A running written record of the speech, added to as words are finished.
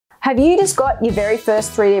Have you just got your very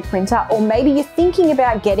first 3D printer, or maybe you're thinking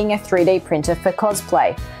about getting a 3D printer for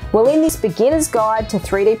cosplay? Well, in this beginner's guide to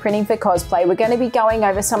 3D printing for cosplay, we're going to be going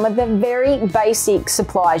over some of the very basic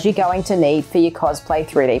supplies you're going to need for your cosplay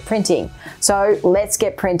 3D printing. So let's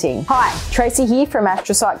get printing. Hi, Tracy here from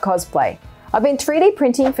Astrocyte Cosplay. I've been 3D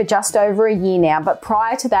printing for just over a year now, but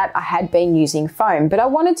prior to that I had been using foam, but I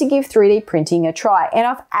wanted to give 3D printing a try and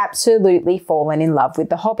I've absolutely fallen in love with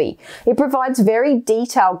the hobby. It provides very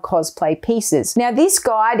detailed cosplay pieces. Now this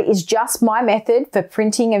guide is just my method for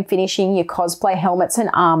printing and finishing your cosplay helmets and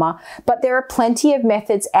armor, but there are plenty of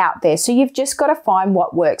methods out there, so you've just got to find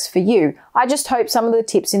what works for you. I just hope some of the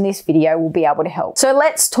tips in this video will be able to help. So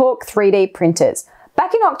let's talk 3D printers.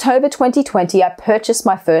 Back in October 2020, I purchased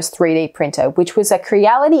my first 3D printer, which was a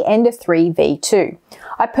Creality Ender 3 V2.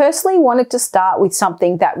 I personally wanted to start with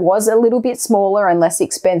something that was a little bit smaller and less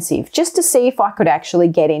expensive, just to see if I could actually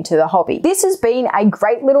get into the hobby. This has been a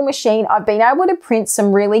great little machine. I've been able to print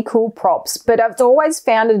some really cool props, but I've always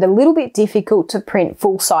found it a little bit difficult to print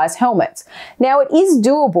full-size helmets. Now it is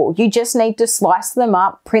doable. You just need to slice them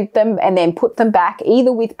up, print them, and then put them back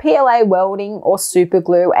either with PLA welding or super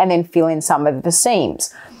glue, and then fill in some of the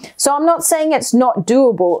seams. So I'm not saying it's not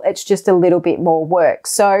doable, it's just a little bit more work.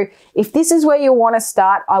 So if this is where you want to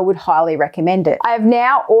start, I would highly recommend it. I have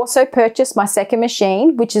now also purchased my second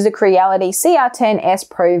machine, which is a Creality CR10S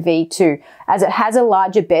Pro V2, as it has a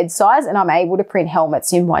larger bed size and I'm able to print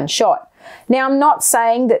helmets in one shot. Now, I'm not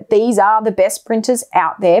saying that these are the best printers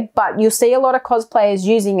out there, but you'll see a lot of cosplayers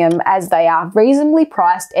using them as they are reasonably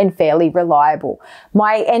priced and fairly reliable.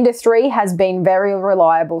 My Ender 3 has been very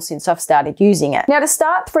reliable since I've started using it. Now, to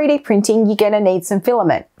start 3D printing, you're going to need some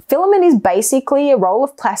filament. Filament is basically a roll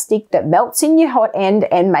of plastic that melts in your hot end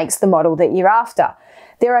and makes the model that you're after.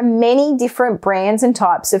 There are many different brands and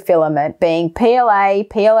types of filament, being PLA,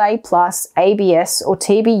 PLA+, ABS or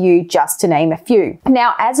TBU, just to name a few.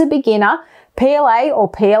 Now, as a beginner, PLA or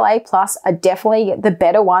PLA+ are definitely the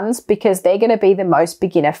better ones because they're going to be the most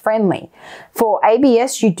beginner friendly. For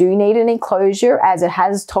ABS, you do need an enclosure as it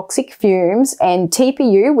has toxic fumes, and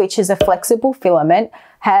TPU, which is a flexible filament,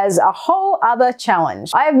 has a whole other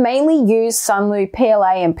challenge. I have mainly used Sunlu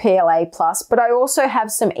PLA and PLA+, but I also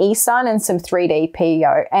have some eSun and some 3D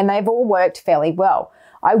PO, and they've all worked fairly well.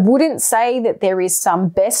 I wouldn't say that there is some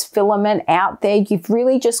best filament out there. You've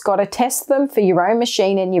really just got to test them for your own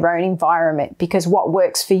machine and your own environment, because what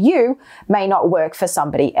works for you may not work for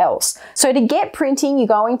somebody else. So to get printing, you're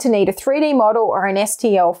going to need a 3D model or an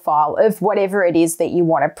STL file of whatever it is that you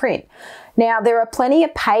want to print. Now, there are plenty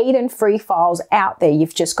of paid and free files out there.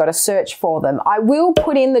 You've just got to search for them. I will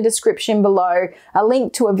put in the description below a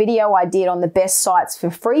link to a video I did on the best sites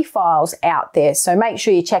for free files out there, so make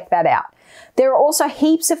sure you check that out. There are also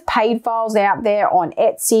heaps of paid files out there on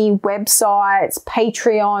Etsy, websites,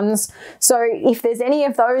 Patreons. So if there's any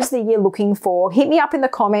of those that you're looking for, hit me up in the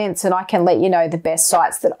comments and I can let you know the best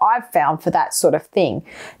sites that I've found for that sort of thing.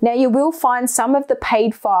 Now, you will find some of the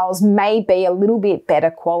paid files may be a little bit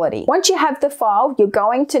better quality. Once you have the file, you're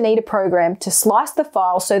going to need a program to slice the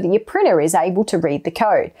file so that your printer is able to read the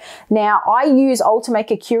code. Now, I use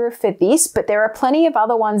Ultimaker Cura for this, but there are plenty of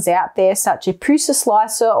other ones out there such as Prusa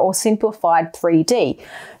Slicer or Simplified 3D.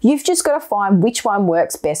 You've just got to find which one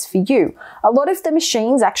works best for you. A lot of the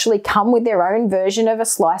machines actually come with their own version of a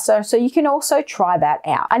slicer, so you can also try that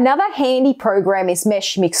out. Another handy program is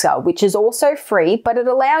Mesh Mixer, which is also free, but it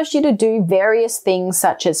allows you to do various things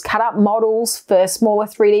such as cut up models for smaller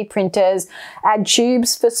 3D printers, add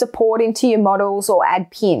tubes for support into your models, or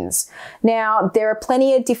add pins. Now, there are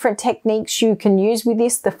plenty of different techniques you can use with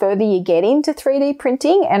this the further you get into 3D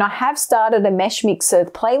printing, and I have started a Mesh Mixer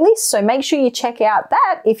playlist, so make sure you check out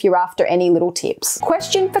that if you're after any little tips.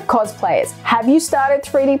 Question for cosplayers: have you started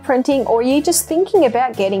 3D printing, or are you just thinking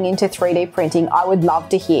about getting into 3D printing? I would love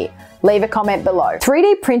to hear. Leave a comment below.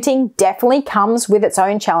 3D printing definitely comes with its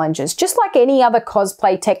own challenges, just like any other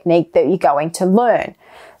cosplay technique that you're going to learn.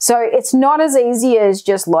 So it's not as easy as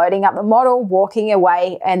just loading up the model, walking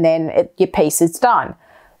away, and then your piece is done.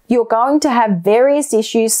 You're going to have various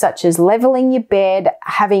issues such as leveling your bed,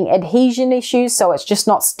 having adhesion issues so it's just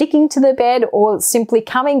not sticking to the bed, or simply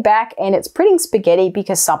coming back and it's printing spaghetti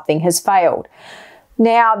because something has failed.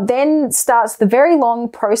 Now, then starts the very long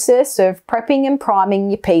process of prepping and priming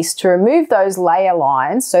your piece to remove those layer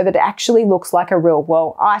lines so that it actually looks like a real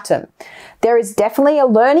world item. There is definitely a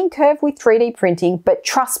learning curve with 3D printing, but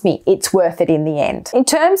trust me, it's worth it in the end. In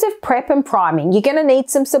terms of prep and priming, you're going to need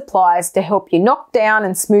some supplies to help you knock down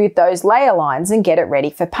and smooth those layer lines and get it ready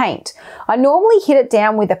for paint. I normally hit it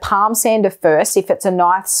down with a palm sander first if it's a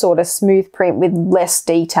nice sort of smooth print with less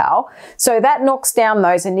detail. So that knocks down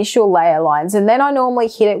those initial layer lines, and then I normally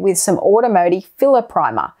hit it with some automotive filler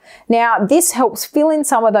primer. Now this helps fill in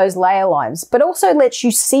some of those layer lines, but also lets you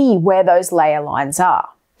see where those layer lines are.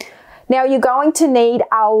 Now you're going to need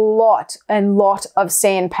a lot of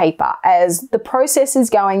sandpaper, as the process is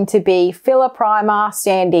going to be filler primer,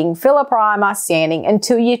 sanding,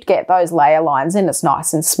 until you get those layer lines and it's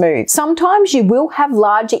nice and smooth. Sometimes you will have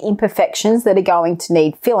larger imperfections that are going to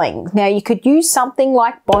need filling. Now you could use something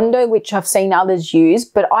like Bondo, which I've seen others use,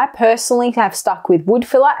 but I personally have stuck with wood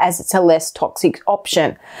filler as it's a less toxic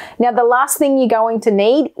option. Now the last thing you're going to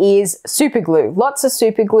need is super glue. Lots of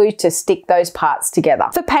super glue to stick those parts together.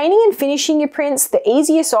 For painting and finishing your prints, the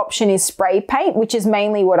easiest option is spray paint, which is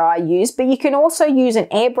mainly what I use, but you can also use an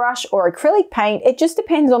airbrush or acrylic paint. It just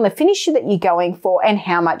depends on the finisher that you're going for and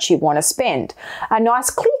how much you want to spend. A nice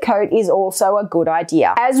clear coat is also a good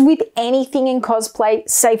idea. As with anything in cosplay,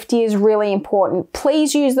 safety is really important.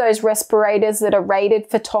 Please use those respirators that are rated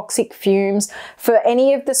for toxic fumes, for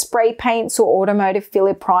any of the spray paints or automotive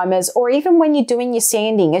filler primers, or even when you're doing your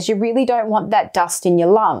sanding, as you really don't want that dust in your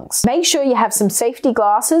lungs. Make sure you have some safety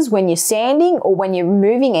glasses when you're sanding or when you're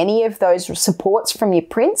removing any of those supports from your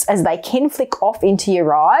prints, as they can flick off into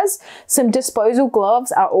your eyes. Some disposal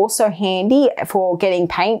gloves are also handy for getting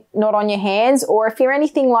paint not on your hands, or if you're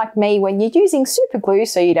anything like me, when you're using super glue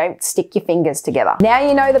so you don't stick your fingers together. Now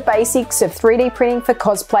you know the basics of 3D printing for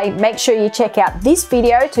cosplay. Make sure you check out this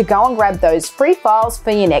video to go and grab those free files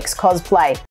for your next cosplay.